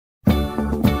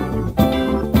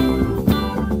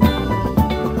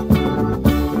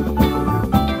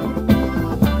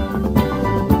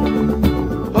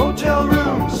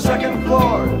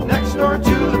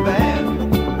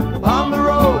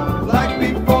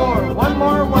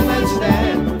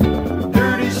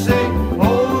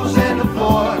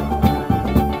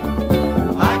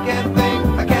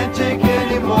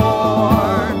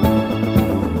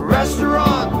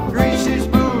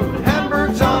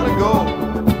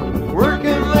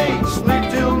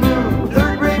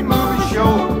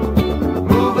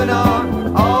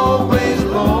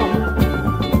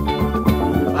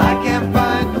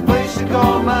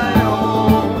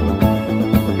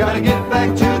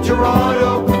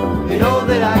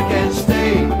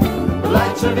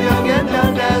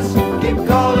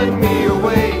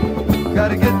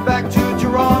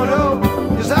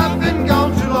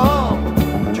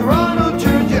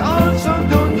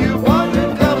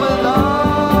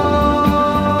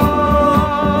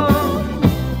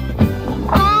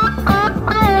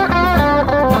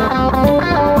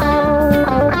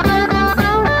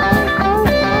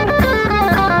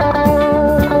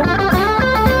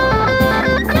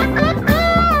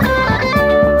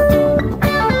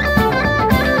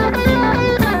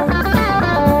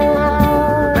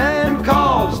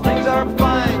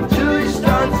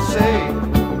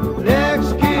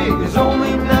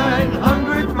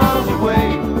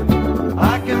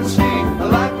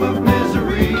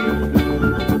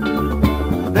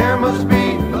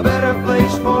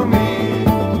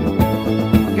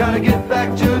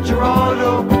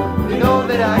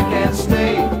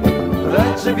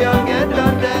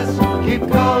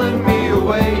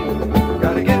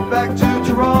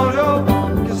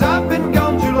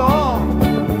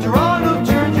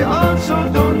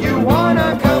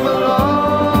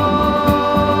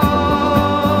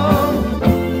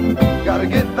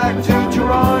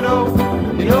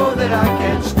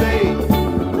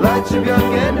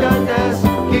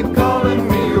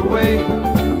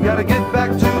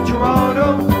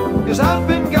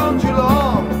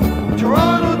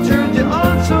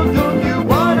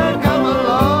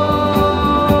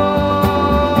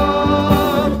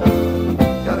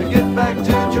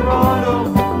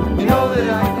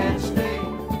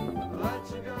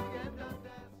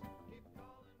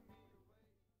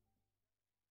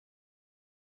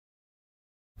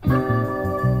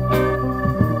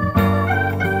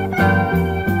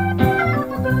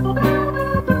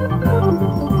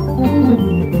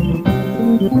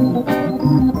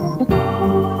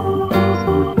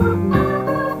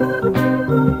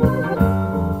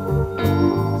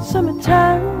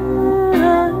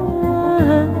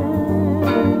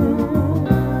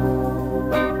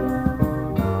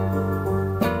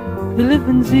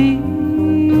living's easy.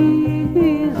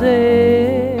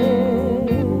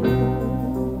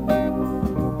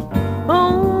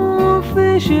 Oh,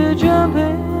 fish are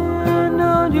jumping,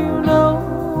 don't you know?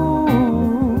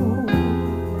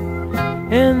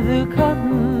 And the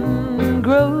cotton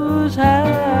grows high.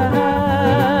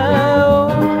 Oh,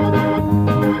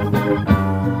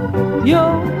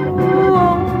 your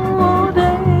old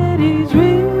daddy's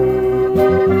rich,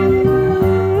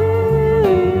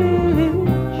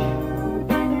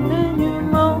 and your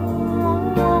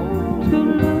mom's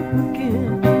good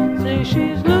looking. Say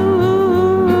she's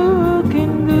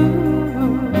looking good.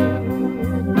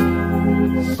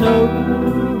 So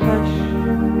hush,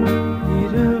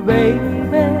 little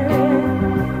baby,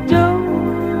 don't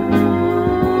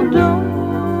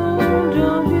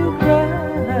you cry.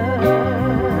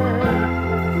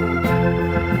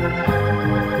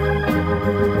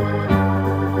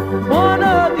 One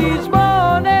of these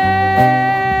mornings,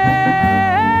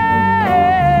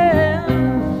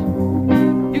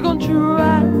 you're gonna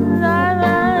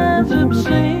rise up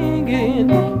singing.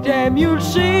 Damn, you'll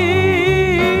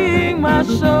sing my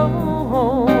song.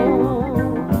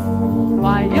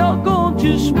 Why, you're going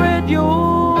to spread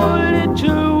your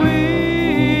little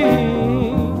wings,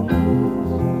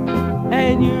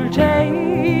 and you'll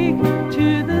take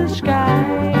to the sky.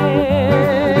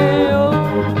 Oh,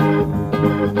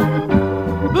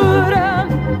 but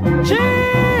until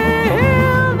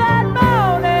that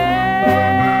morning,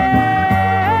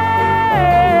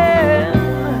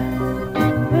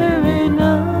 there ain't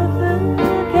nothing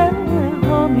can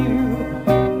harm you.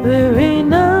 There ain't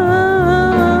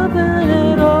nothing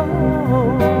at all.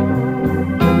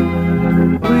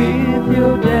 With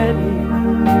your daddy,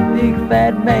 big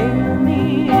fat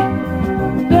mammy,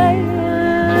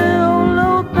 there, oh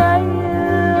Lord,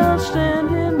 there,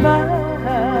 standing by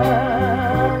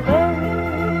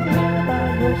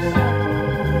your side.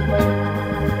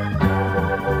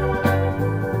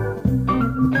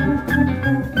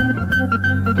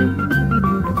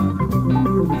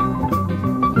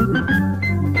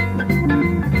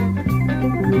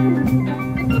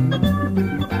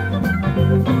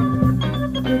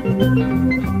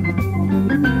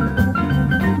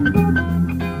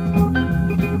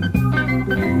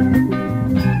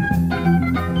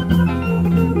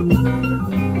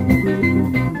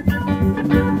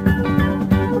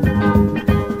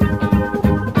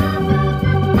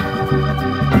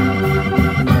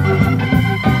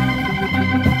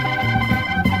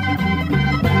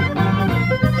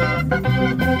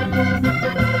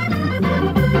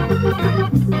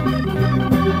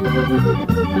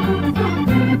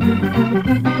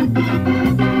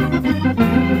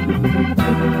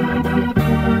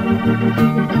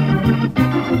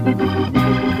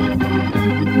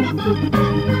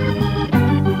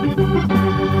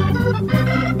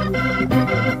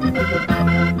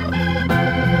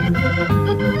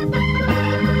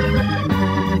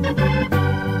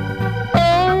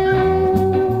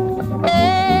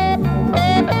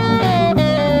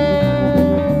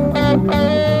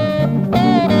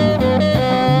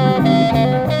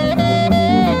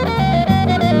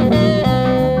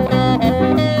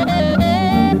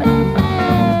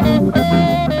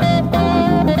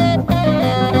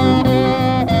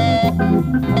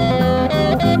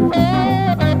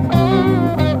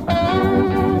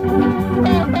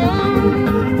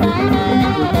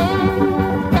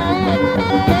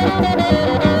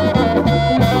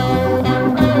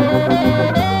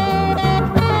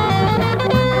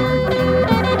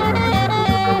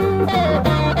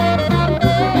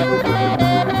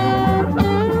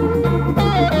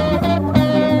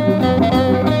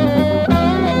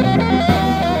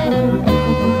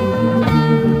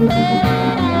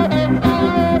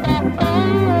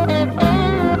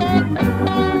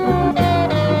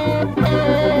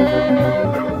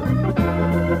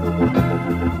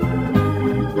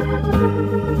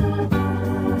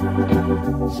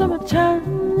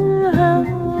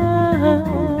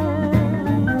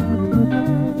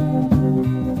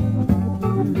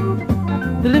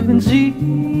 The living's easy.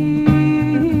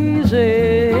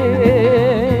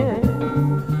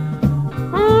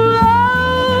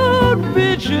 Lord,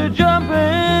 fish are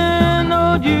jumping,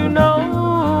 don't you know?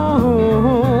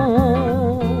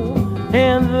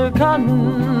 And the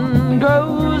cotton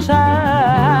grows high.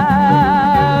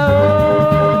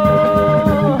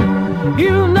 Oh,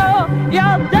 you know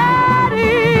your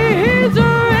daddy's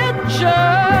richer,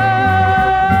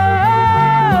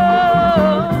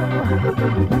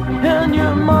 and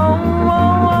your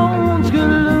mom's good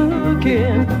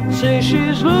looking. Say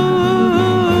she's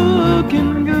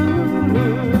looking good.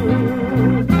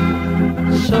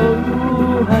 So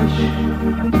hush,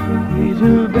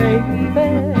 little baby.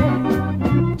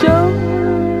 Don't,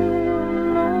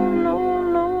 no,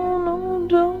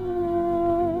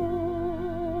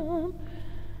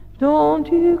 don't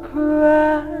you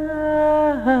cry.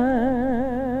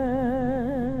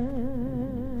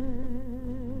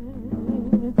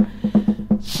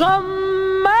 Some